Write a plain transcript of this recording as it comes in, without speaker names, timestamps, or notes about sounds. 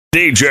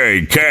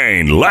DJ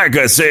Kane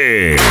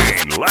Legacy.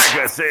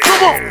 Legacy.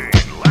 Come on.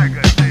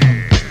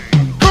 Legacy.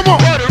 Come on.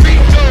 Puerto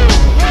Rico.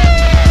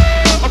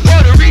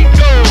 Puerto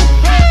Rico.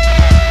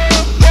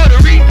 Puerto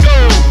Rico.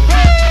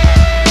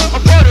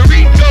 Puerto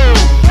Rico.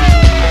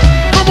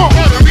 Come on.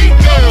 Puerto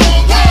Rico.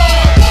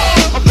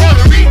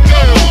 Puerto Rico.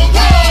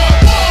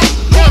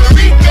 Puerto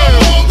Rico.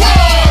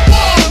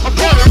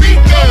 Puerto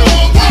Rico.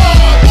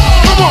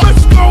 Come on.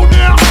 Let's go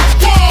now.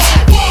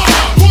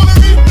 Puerto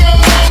Rico.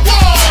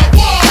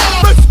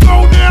 Let's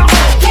go now.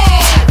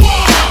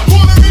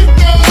 Puerto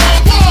Rico.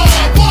 Come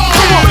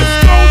on. Let's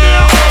go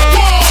now.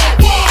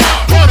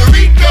 Puerto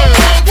Rico.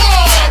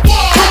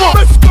 Come on.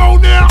 Let's go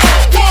now.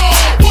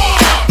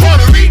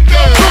 Puerto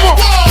Rico. Come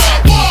on.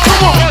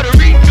 Come on. Puerto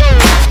Rico.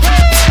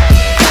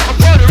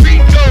 Puerto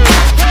Rico.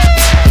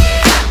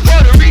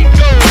 Puerto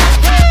Rico.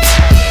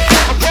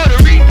 Puerto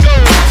Rico.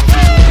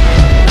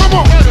 Come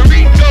on. Puerto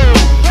Rico.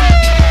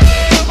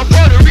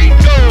 Puerto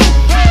Rico.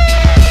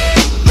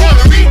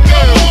 Puerto Rico.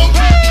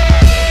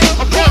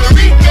 Puerto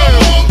Rico.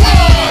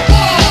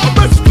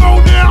 Let's go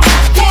now.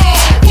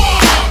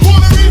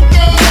 Puerto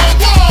Rico.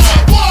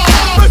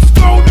 Let's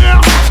go now.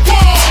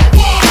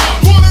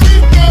 Puerto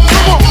Rico.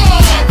 Come on.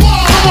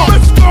 Come on.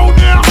 Let's go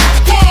now.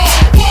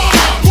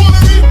 Puerto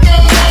Rico.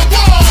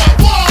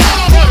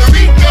 Puerto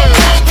Rico.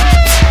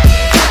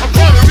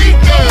 Puerto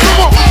Rico.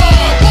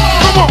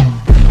 Come on.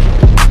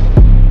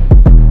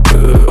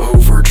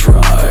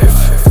 Overdrive.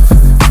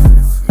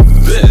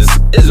 This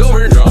is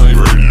Overdrive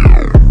Radio.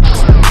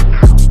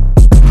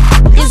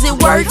 Is it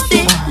worth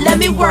it? Let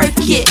me work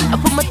it. I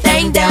put my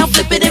thing down,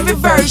 flip it and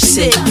reverse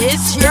it.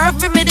 It's your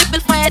formidable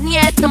plan,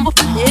 yet number.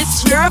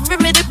 It's your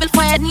formidable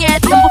plan,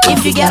 yet number.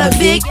 If you got a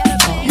big,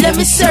 let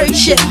me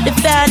search it to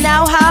find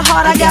out how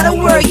hard I gotta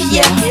work.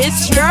 Yeah,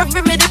 it's your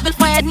formidable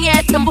plan,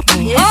 yet number.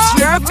 It's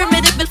your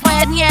formidable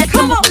plan, yet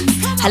number.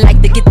 I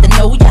like to get to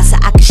know ya so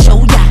I can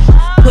show ya.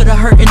 Put a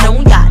hurtin'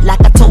 on ya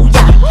like I told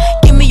ya.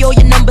 Give me all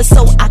your numbers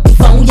so I can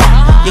phone ya.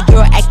 Your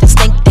girl acting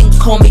stink, then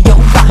call me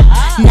over.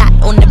 Not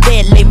on the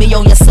bed, lay me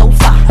on your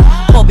sofa.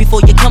 Call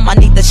before you come, I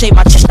need to shave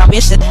my chest. I'm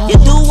itching. You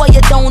do or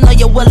you don't, or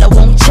you will or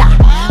won't cha.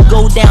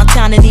 Go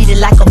downtown and eat it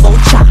like a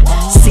vulture.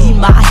 See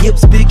my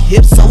hips, big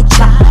hips, so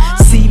cha.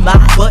 See my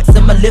butts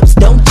and my lips,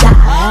 don't cha.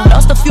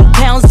 Lost a few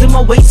pounds in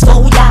my waist,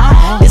 oh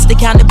yeah. It's the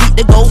kind of beat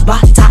that go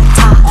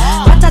ba-ta-ta.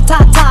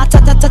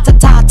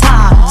 Ra-ta-ta-ta-ta-ta-ta-ta-ta.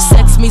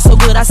 Sex me so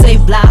good I say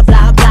blah,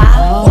 blah,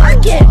 blah.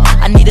 Work it,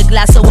 I need a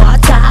glass of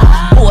water.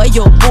 Boy,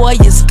 your boy,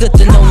 it's good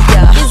to know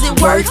ya. Is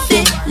it worth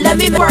it? Let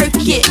me work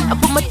it. I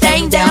put my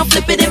thing down,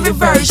 flip it and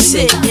reverse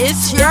it.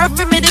 It's your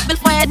formidable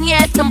plan,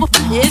 yet number.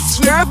 It's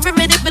your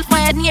formidable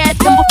plan,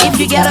 yet number. If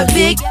you got a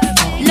big,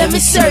 let me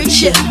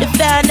search it to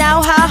find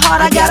out how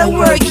hard I gotta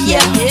work.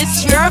 Yeah,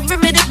 it's your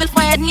formidable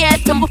plan,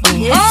 yet number.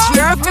 It's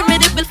your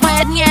formidable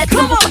plan, yet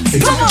number.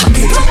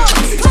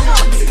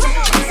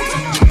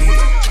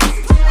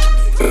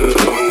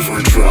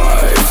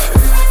 Overdrive.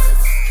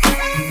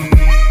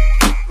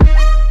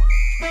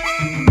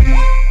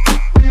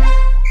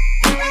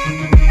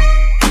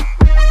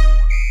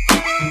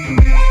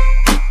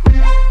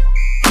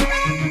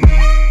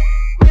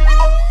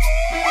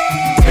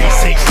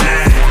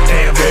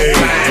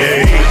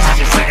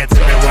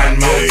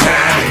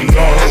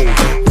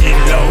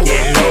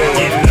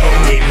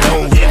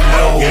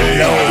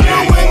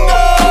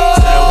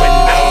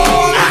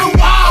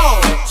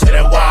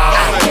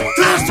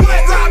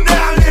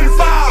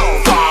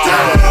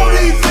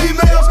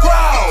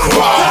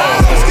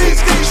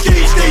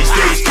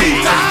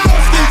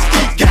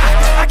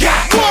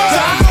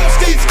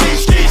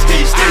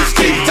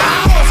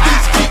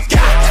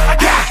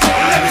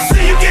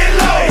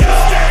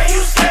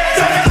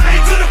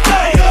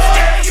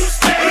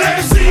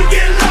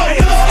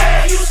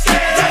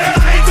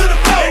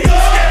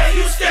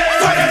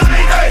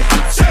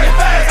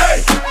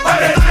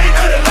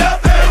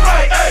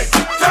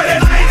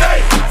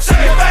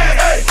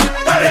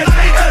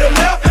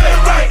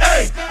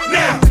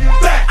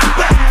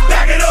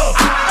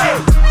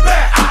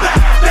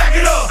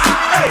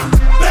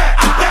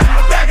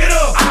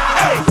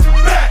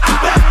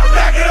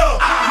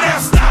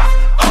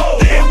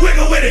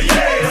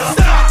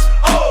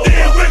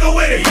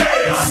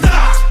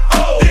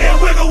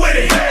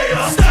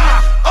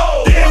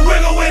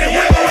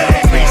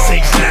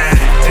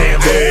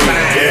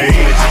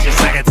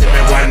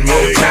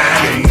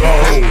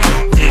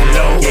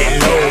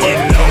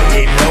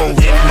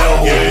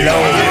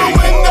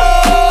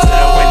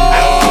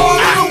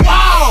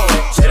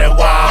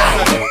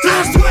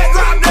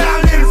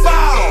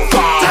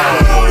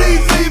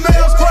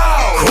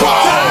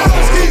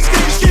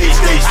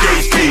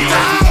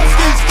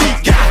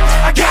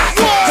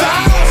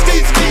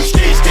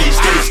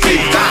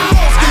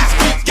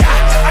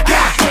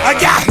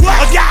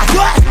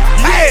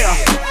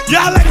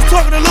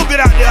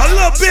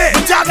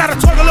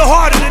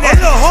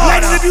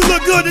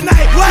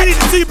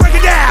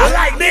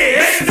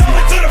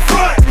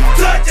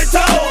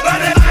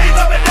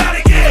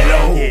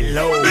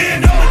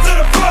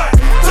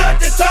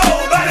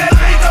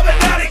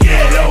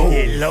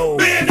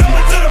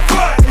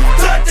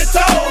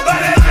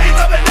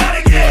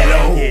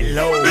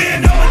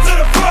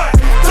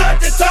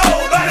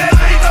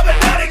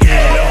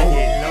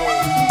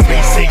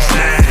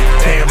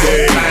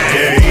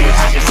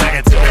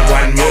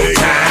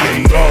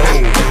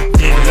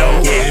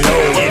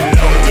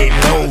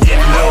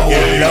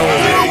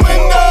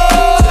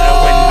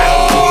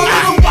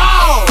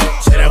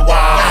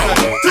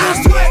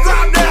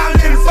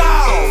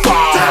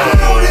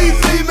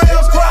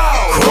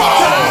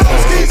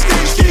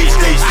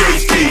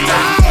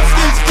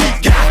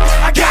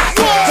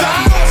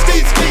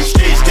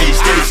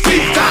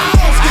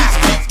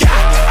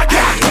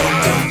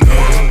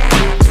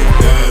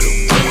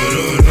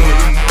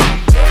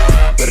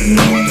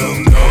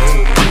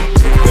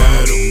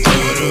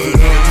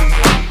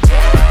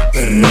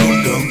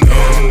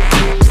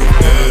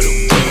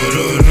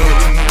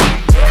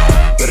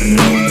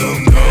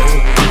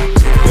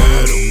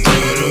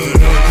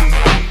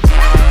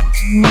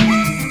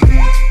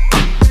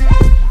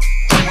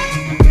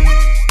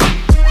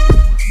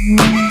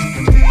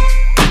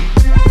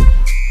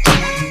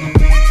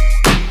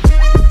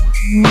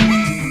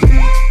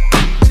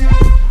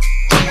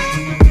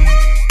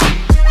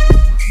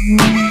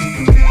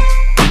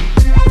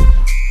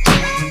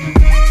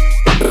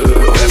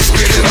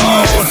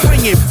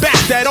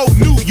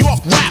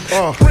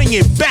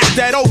 Bring it back,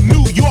 that old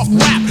New York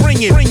rap. Bring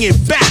it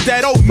back,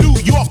 that old New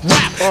York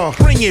rap.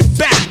 Bring it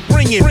back,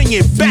 bring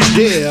it back.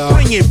 Yeah.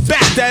 Bring it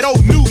back, that old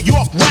New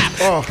York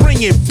rap.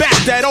 Bring it back,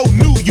 that old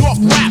New York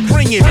rap.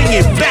 Bring it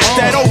back,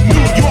 that old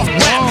New York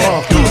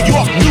rap. New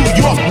York, New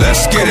York.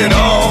 Let's get it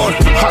on.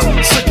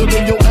 Sicker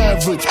than your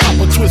average.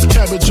 Papa twist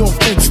cabbage off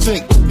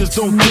instinct. Niggas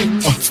don't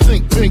think.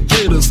 Stink pink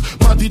gators.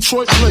 My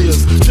Detroit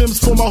players. Tim's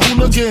for my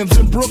hooligans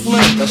in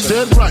Brooklyn. That's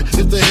dead right.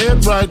 If the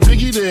head right,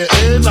 Biggie there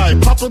every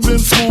night. Papa been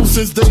school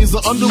since days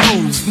of under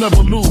rules.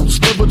 Never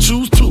lose, never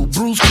choose to.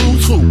 Bruise,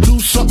 cruise who? Do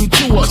something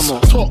to us.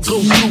 Talk,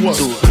 go through us.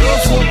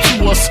 Girls want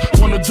to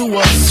us, wanna do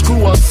us.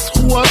 Screw us,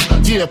 who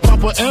us? Yeah,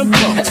 Papa and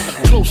Pop.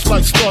 Close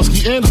like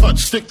Starsky and Hutch.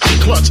 Stick to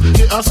clutch.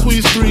 Yeah, I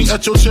squeeze 3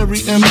 at your cherry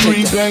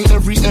M3. Bang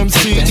every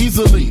MC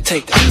easily.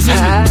 Take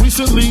that.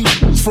 Recently,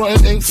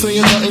 frontin' ain't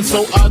saying nothing,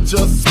 so I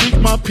just speak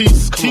my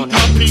peace. Keep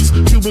my peace.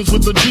 Cubans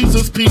with the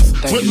Jesus peace.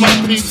 With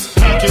my peace.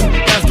 Packing,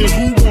 asking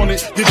who want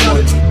it. You got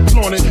it,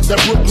 flaunt it. That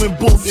Brooklyn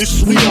bull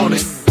is sweet on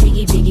it.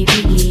 Biggie, biggie,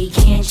 biggie,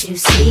 can't you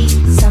see?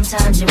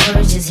 Sometimes your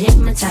words just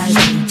hypnotize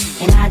me.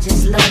 And I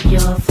just love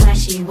your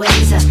flashy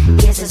ways. I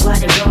guess that's why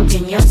they're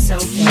broken, you're so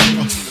fake.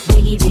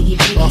 Biggie, biggie,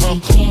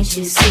 biggie, can't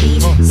you see?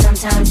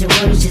 Sometimes your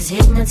words just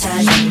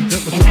hypnotize me.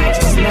 And I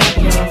just love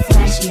your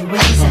flashy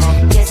ways.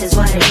 I guess that's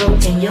why they're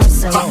broken, you're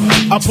so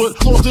fake. I put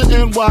Florida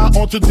NY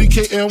onto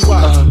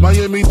DKNY.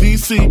 Miami,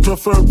 DC,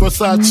 prefer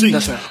Versace.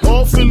 That's right.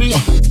 All Philly,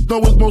 know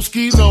it's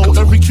Moschino.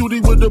 Every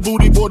cutie with the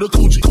booty, boy, the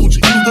coochie. Who's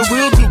the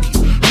real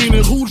dookie?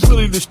 Meaning who's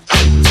really the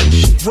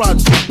Rod,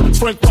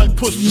 Frank White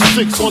push the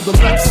 6 on the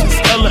Lexus.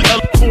 Ella,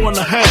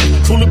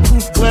 4.5.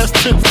 Bulletproof glass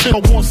tips. I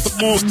want some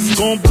more.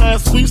 Gon'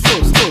 blast sweet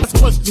sauce.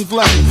 Questions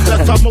like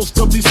that's how most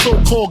of these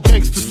so-called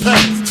gangsters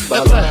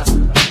pass.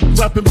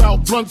 Rapping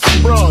about blunts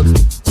and broads.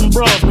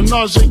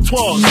 Menage a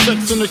trois,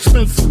 sex and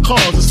expensive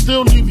cars. I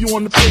still leave you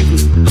on the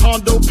pavement.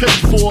 Condo paid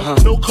for,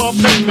 no car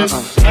payment.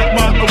 At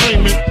my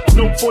arraignment,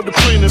 no for the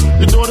plaintiff.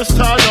 Your daughter's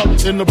tied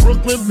up in the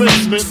Brooklyn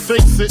basement.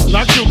 Face it,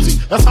 not guilty.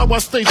 That's how I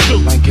stay true.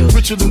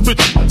 Richer than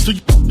rich, so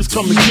you just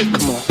come and get me.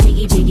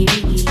 Biggie, biggie,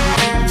 biggie.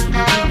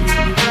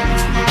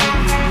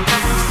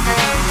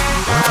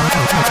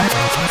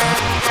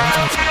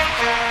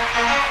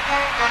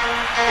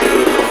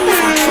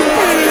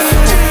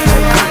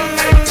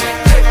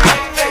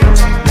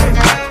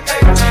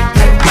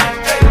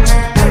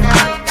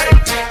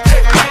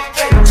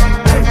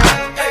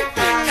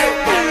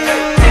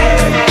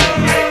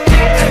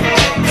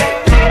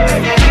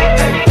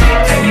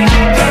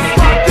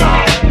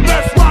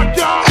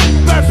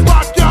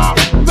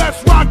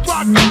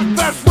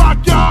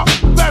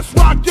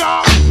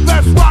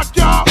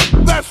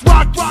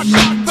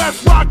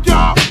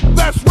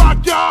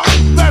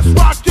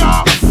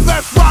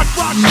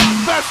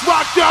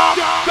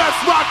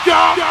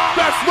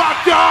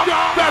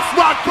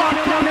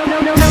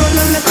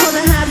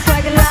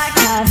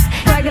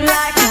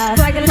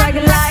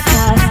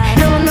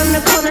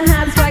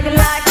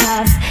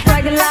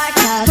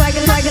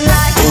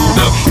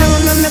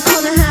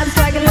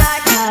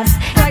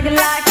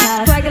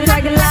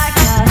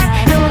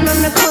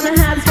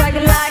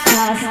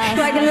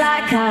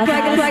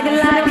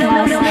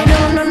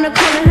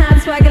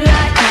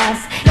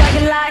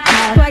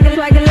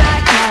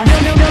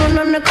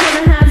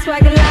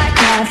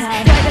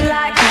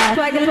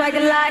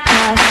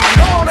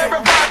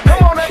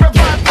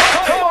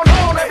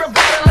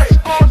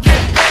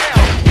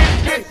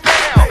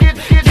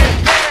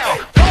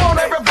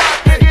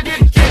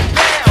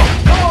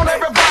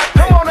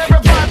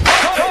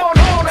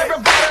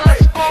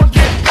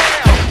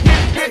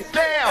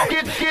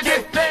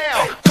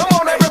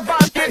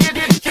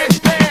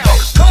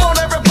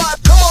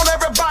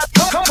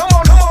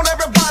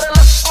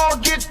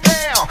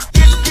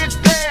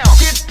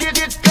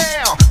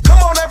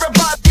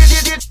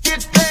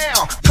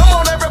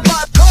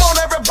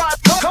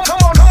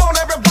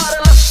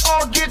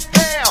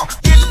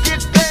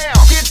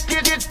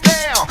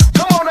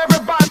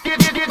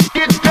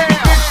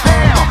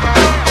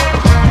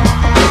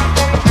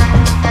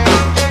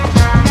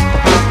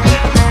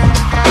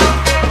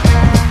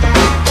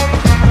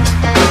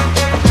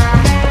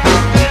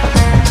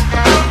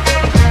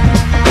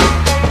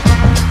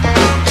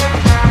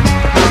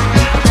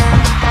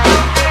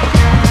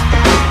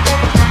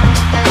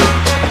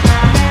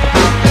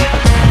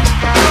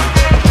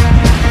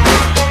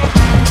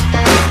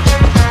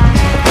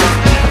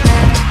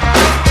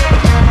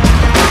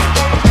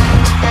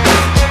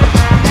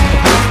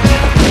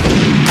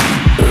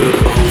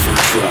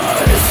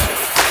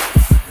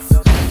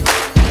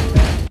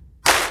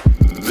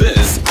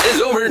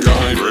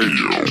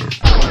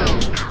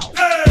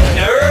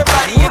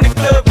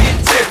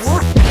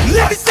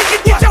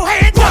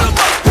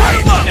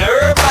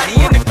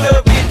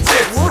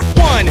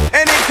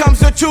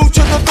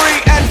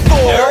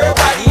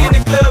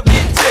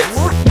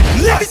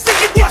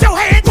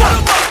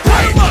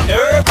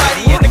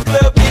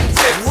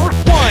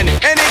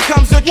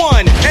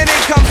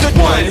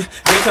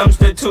 Comes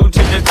the 2 to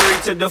the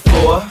 3 to the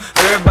 4.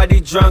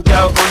 Everybody drunk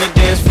out on the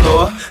dance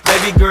floor. Let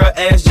Baby girl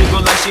ass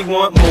jiggle like she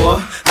want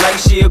more. Like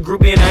she a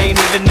groupie and I ain't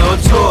even no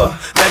tour.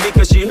 Maybe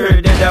cause she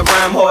heard that I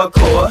rhyme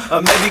hardcore.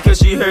 Or maybe cause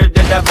she heard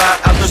that I buy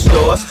out the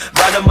stores.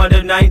 Bottom of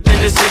the ninth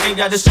in the city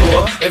got the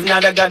score. If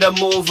not, I gotta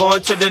move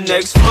on to the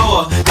next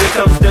floor. Here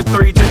comes the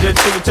 3 to the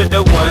 2 to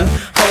the 1.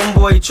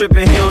 Homeboy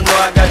tripping, he don't know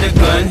I got the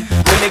gun.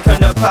 When they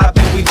come to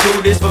poppin', we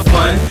do this for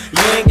fun.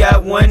 You ain't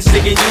got one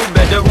stick and you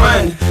better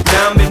run.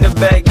 Now I'm in the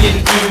back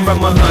getting eaten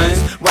from my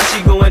huns. While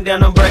she going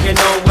down, I'm bragging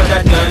on what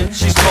I done.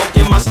 She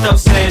smoking my stuff,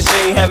 saying she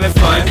ain't having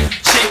fun.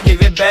 She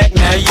give it back,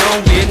 now you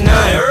don't get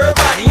none.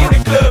 Everybody in the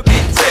club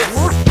get tips.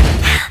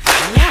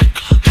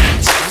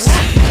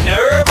 Now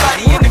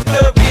everybody in the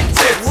club get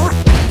tips.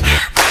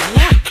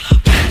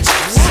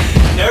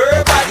 Now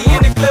everybody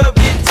in the club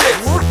get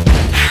tips.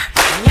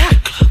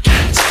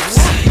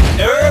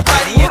 Now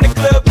everybody in the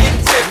club get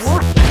tips.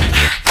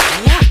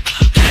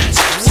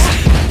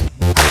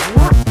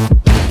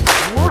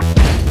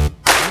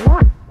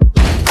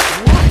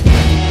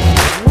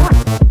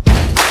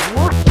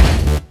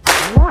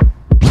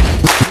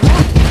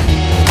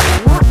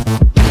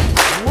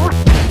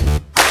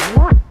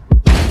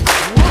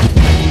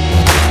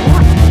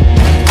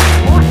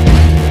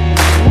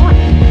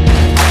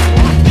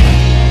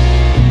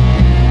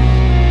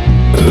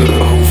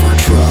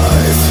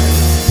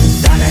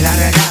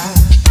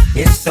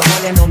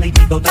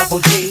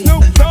 Double G. No,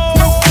 no, no.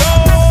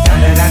 Da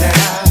da da da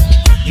da.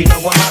 You know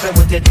I'm mobbing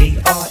with the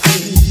D.R.E.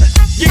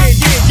 Yeah,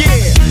 yeah,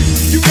 yeah.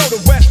 You know the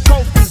West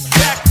Coast is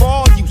back for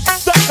all you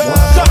suckers.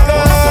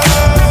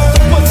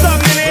 Put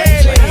something in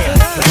there.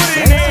 Put it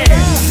in there.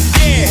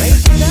 Yeah.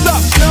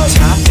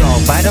 Top dog,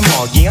 bite them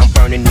all. Yeah, I'm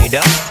burning it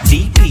up.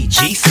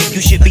 DPGC,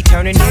 you should be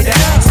turning it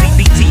up.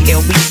 CBT,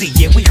 LBC,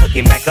 yeah, we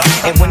hooking back up.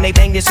 And when they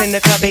bang this in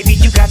the club, baby,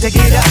 you got to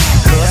get up.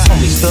 Cause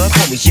homies, thug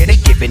homies, yeah, they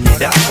giving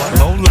it up.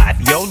 Low life,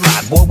 yo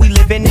life, boy, we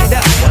living it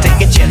up.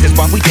 Taking chances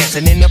while we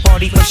dancing in the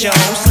party for show.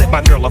 Slip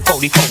my girl a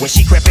 44 when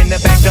she crept in the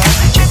back door.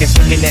 Chickens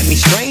looking at me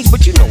strange,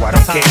 but you know I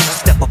don't care.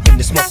 Step up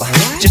in the smoker,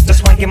 just a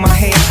swank in my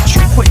hand.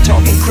 True, quit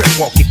talking, crip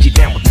walk if you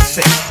down with the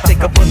set. Take a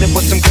bullet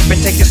with some grip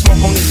and take the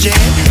smoke on the jam.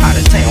 Out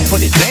of town,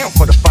 put it down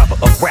for the father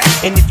of rap.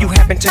 And if you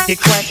happen to get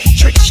cracked,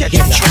 trick, shut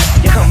your trap.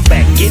 Come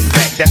back, get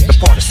back, that's the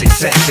part of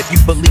success. If you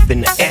believe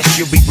in the S,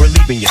 you'll be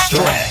relieving your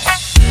stress.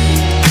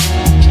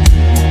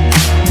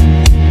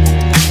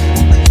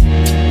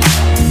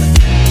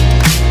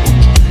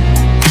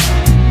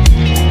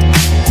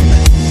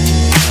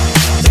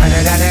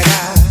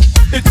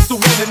 It's the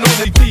one and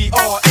only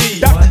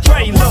D.R.E. Dr.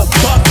 Dre, love,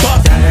 buck.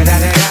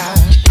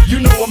 You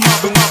know I'm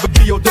mobbing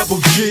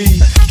D.O.G.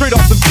 Straight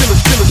off them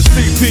killers, the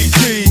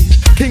CPT.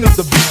 King of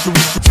the beat, you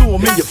reach to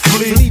him in your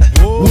fleet.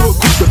 Wood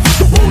with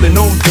the rolling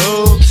on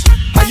dubs.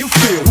 How you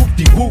feel?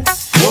 Whoop-de-whoop.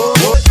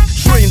 What?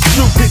 Dre and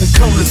Snoop hitting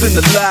colors in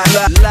the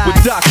line. With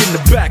Doc in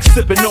the back,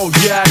 sipping on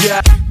yeah.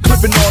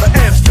 Clipping all the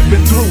amps,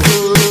 flipping through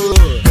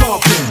hood.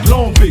 Compton,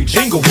 Long Beach,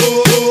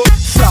 Inglewood.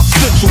 South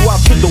Central out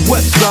to the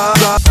west side.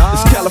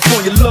 It's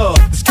California love,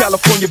 it's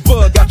California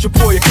bug. Got your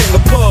boy a king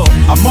of pub.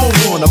 I'm on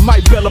one, I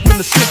might bell up in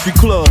the Century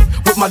Club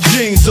with my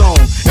jeans on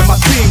and my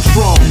team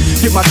strong.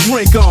 Get my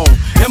drink on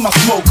and my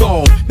smoke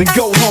on, then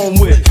go home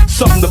with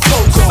something to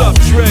poke on.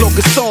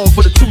 Locust song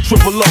for the 2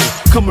 triple O.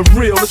 Coming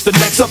real, it's the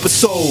next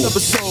episode.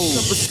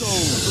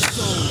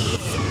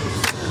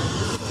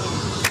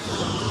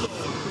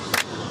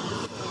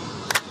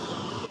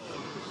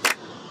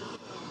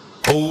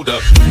 Hold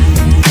up,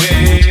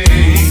 wait.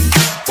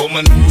 For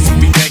my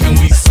niggas be thinking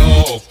we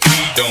soft, we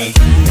don't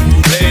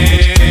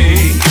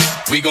play.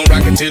 We gon'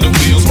 rock it till the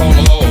wheels fall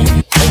off.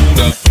 Hold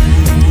up,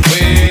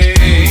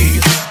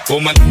 wait. For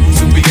my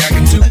niggas be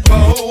acting too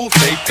bold,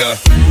 take a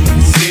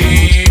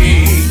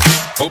seat.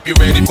 Hope you're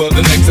ready for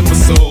the next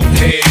episode.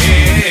 Hey,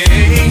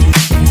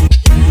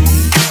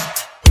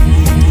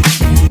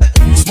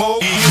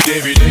 smoke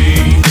every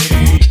day.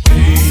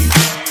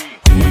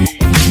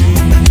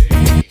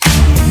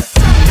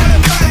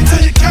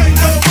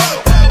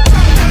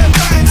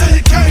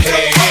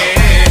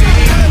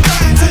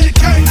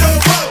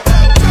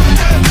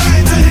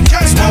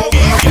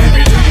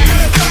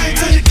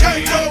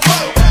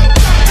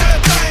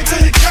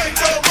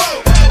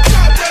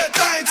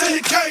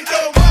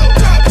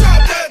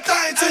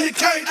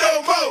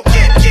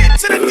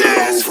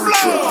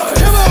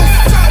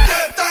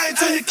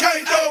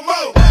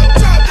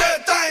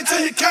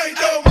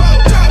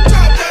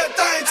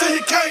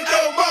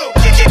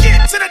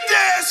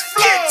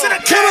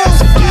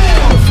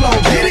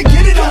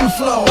 Get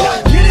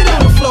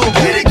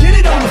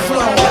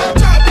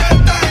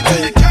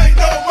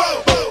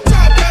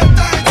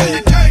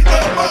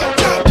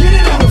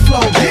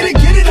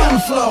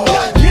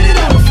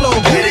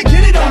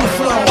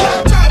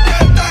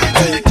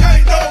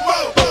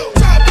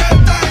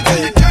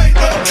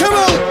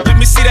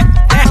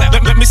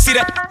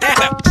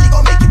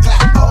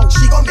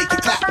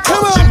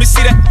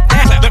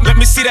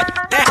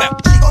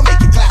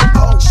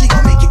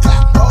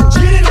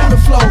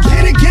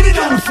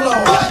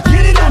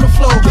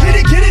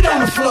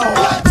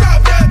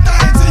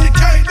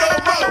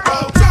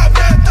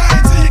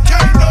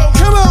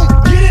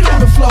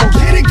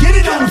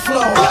it on the floor.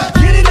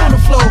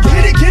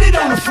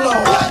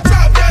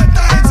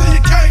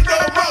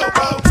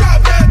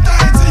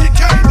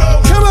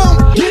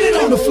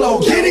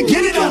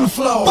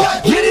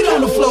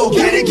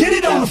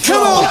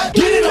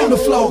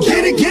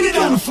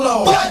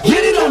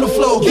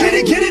 go.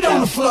 Get it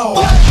on the floor.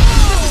 This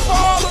is for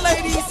all the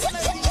ladies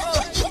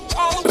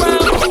all around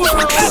the world.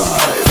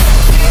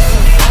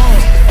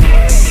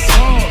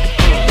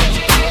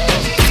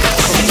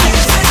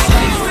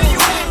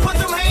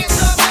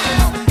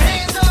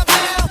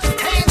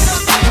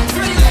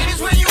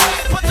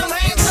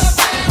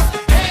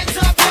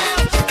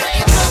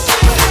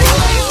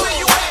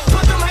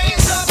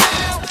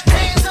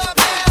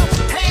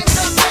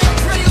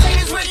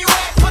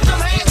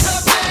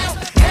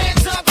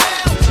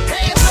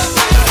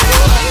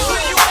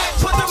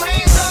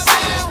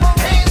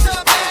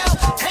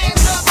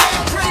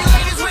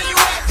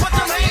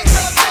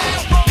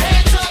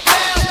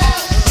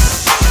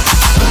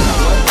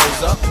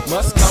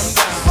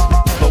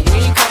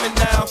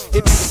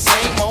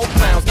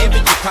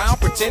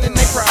 Pretending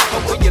they proud,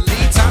 but when you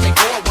leave time, they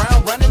go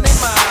around running their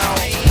mouth.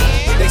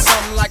 They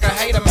something like a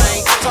hater,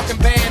 man. Talking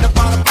bad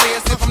about a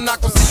players if I'm not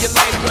gonna see you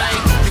later, man.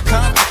 You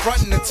can't be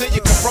frontin' until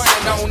you confront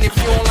it on. If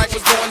you don't like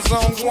what's going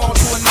on, go on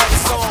to another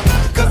song.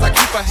 Cause I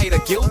keep a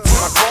hater guilty.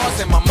 My cars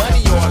and my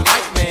money or a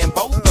life, man.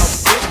 Both of them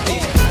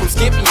guilty. From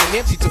skimpy and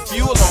empty to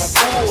fuel on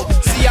full.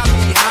 See, I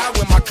be high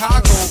when my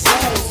cargo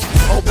rules.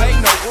 Obey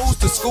no rules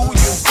to school,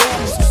 you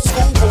fools.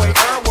 Schoolboy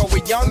Earl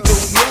with young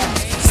dude news.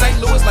 St.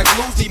 Louis like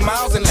Blues D.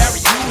 Miles and Larry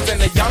Hughes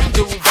and a young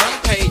dude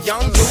done paid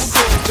young dude.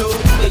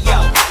 But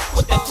yo,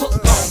 what that hook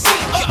gon' be?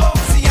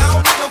 See, I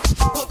don't need no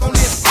hook on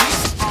this beat.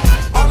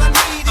 All I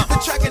need is the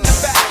track in the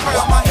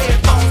background. My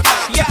headphones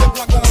out, keep the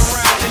blunt going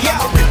around. And yo,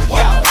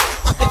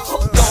 what that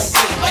hook gon'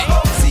 be?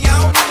 See, I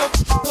don't need no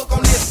hook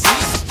on this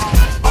beat.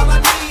 All I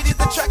need is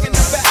the track in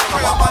the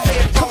background. My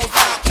headphones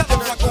out, keep the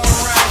blunt going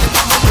around. And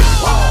I'm a rip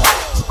wall.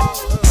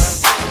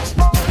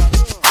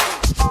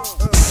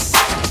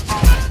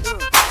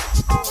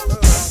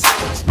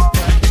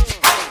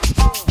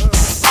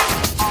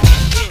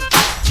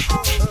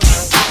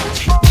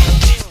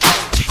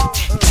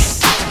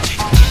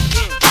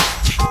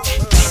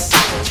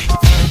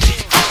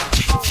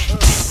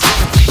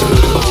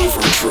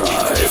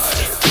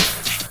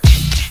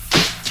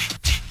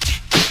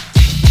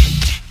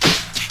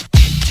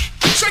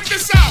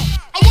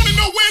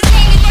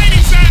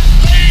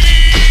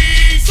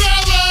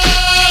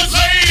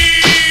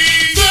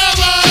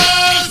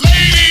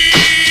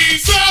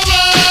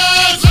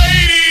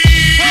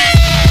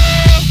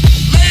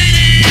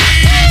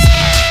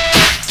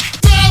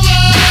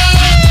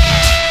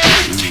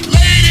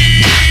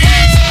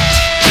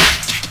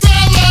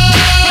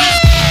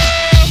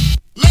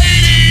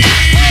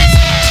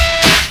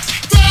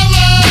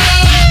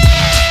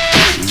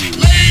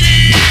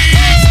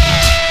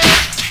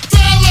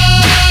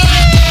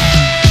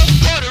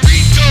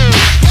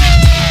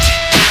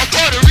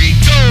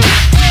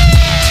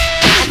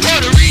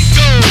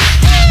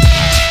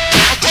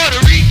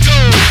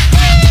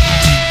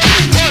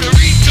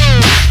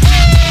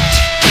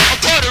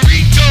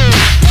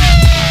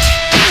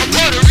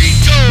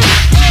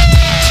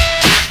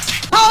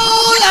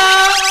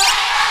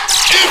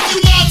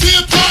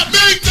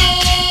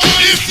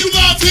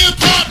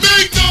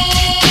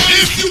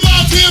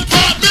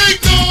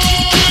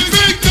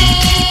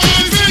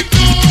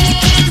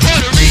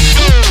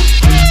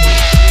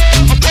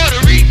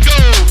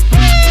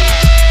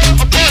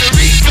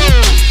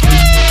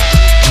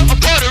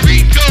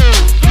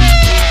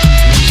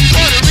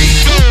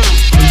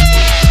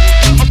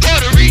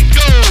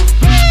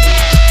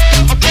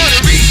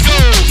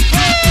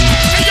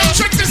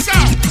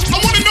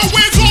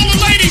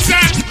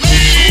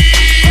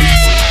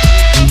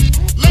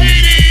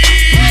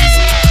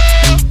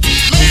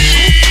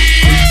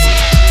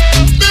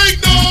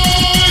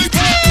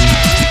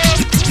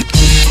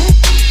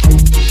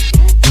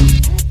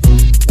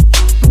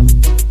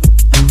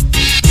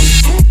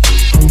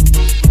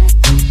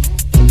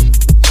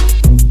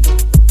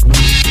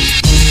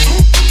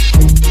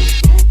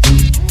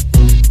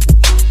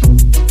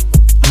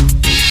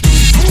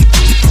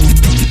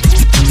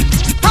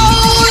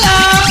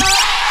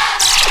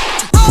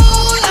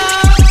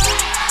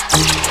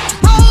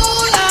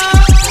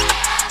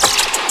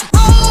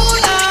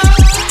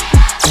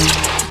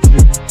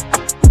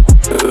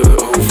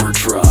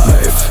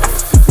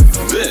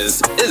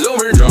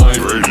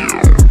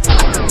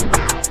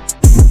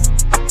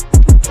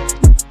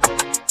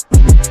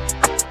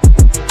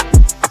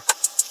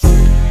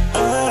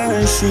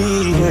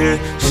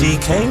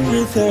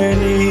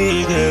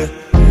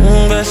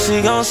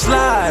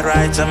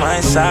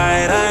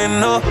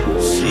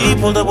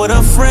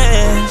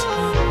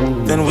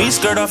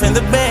 Skirt off in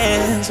the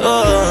Benz,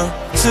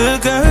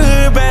 took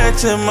her back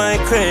to my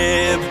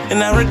crib,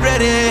 and I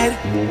regret it,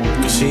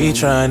 cause she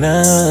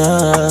tryna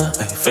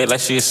feel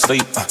like she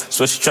asleep,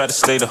 so she tried to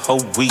stay the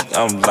whole week.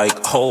 I'm like,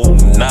 oh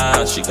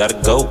nah, she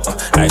gotta go,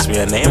 ask me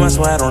her name, I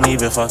swear I don't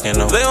even fucking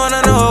know. They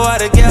wanna know why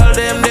the girl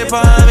them dip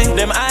on me,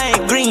 them I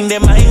ain't green,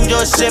 them I ain't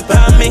just ship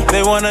on me.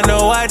 They wanna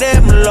know why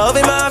them love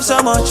him off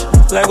so much,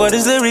 like what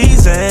is the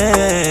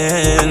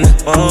reason?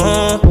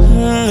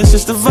 It's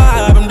just the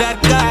vibe, I'm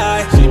that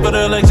guy. She put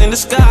her legs in the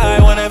sky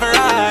whenever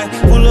I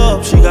pull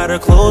up. She got her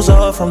clothes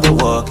off from the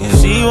walking.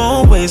 She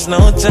won't waste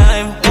no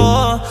time.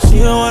 She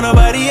don't wanna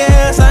buy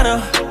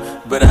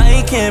But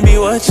I can't be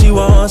what she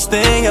wants.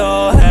 They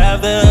all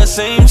have the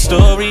same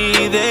story.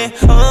 They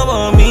all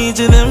want me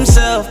to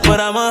themselves, but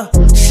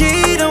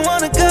she don't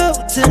wanna go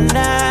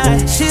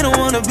tonight. She don't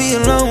wanna be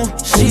alone.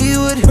 She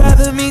would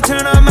rather me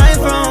turn on my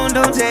phone.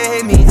 Don't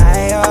take me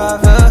high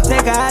off her.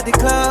 Take out the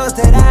clothes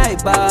that I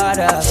bought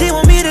her. She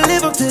want me to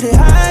live up to the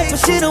hype, but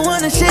she don't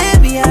wanna share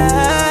me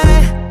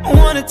high. I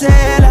wanna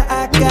tell her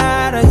I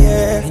got her,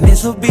 yeah. And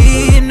this'll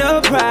be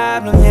no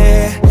problem,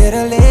 yeah.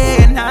 Literally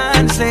and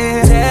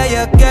honestly, tell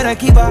you, gotta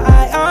keep her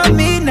eye on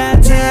me,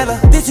 not tell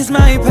her this is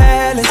my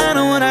palace. I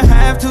don't wanna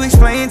have to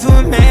explain to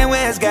a man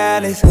where it's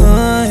godless.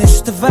 It's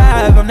just the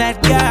vibe, I'm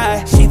that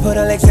guy. She put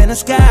her legs in the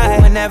sky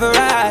whenever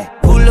I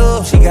pull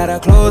up. She got her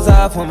clothes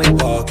off when we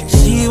walking.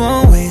 She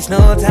won't waste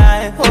no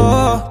time.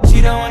 Oh,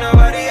 she don't want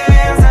nobody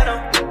else, I know.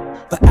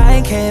 But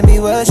I can't be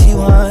what she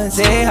wants.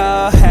 They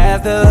all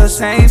have the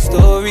same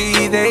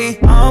story. They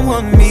all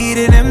want me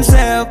to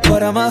themselves,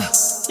 but I'm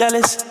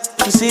jealous.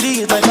 The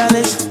city is my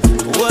palace.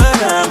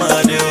 What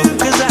I'ma do?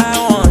 'Cause I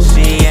want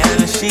she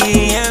and she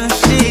and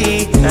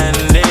she, and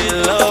they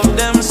love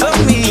them so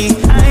me.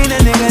 I ain't the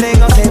nigga they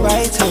gon' say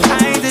right to. I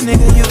ain't the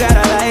nigga you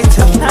gotta like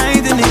to. I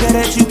ain't the nigga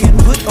that you can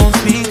put on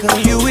speaker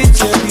when you with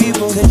your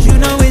people. 'Cause you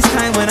know it's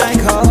time when I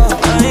call.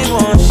 I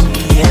want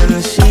she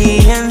and she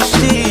and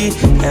she,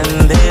 and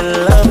they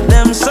love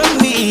them so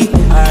me.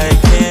 I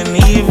can't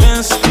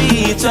even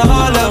speak to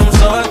all of them,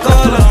 so I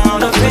call her on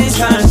the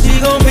FaceTime. She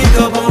gon' pick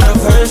up on the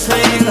first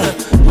ring.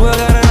 We're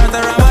gonna wrap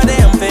around my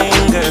damn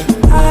finger.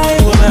 I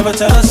will never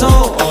tell her so.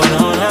 Oh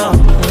no no,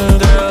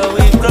 girl,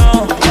 we've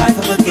grown. Life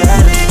of a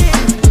galley.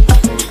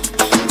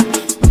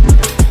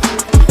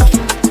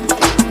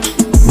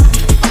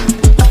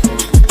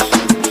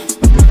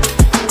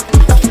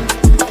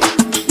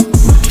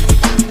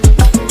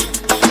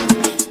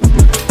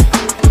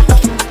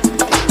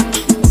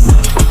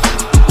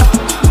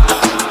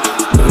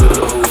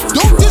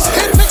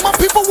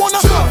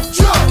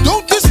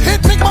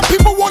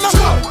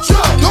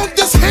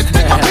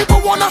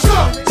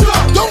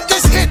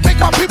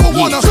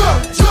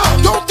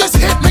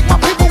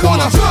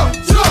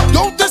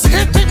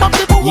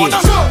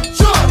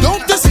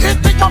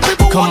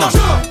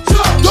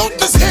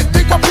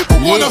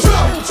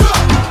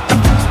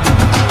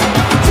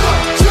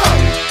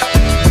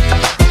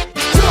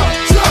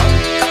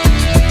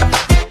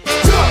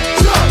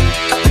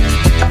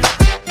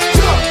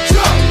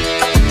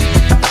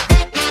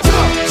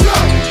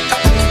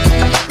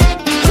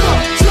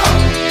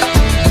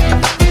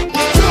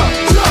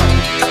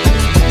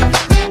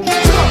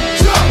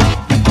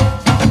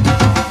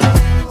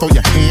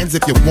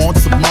 If you want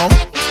some more,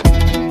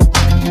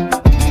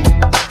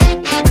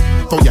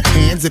 throw your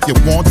hands if you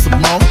want some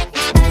more.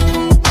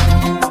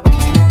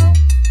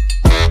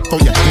 Throw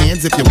your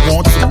hands if you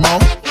want some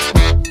more.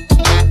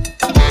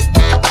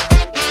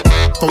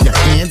 Throw your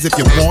hands if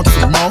you want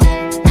some more.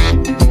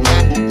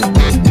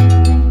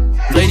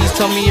 Ladies,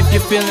 tell me if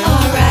you're feeling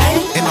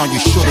alright. And are you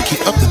sure to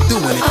keep up to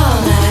doing it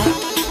all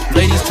night?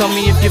 Ladies, tell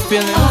me if you're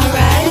feeling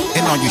alright.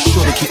 And are you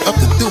sure to keep up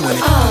to doing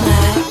it all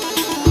night?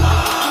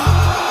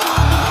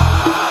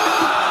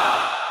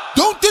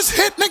 This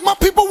hit make my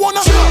people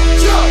wanna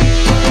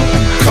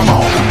come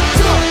on.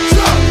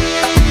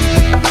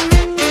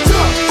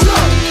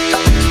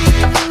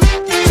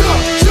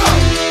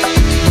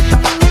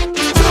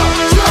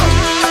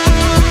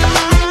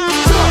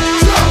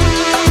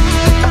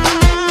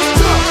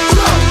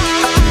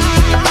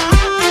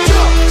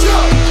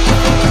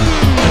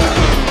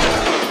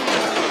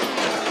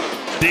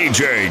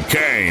 DJ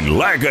Kane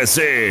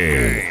Legacy.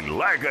 Kane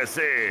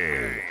Legacy.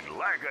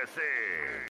 Legacy.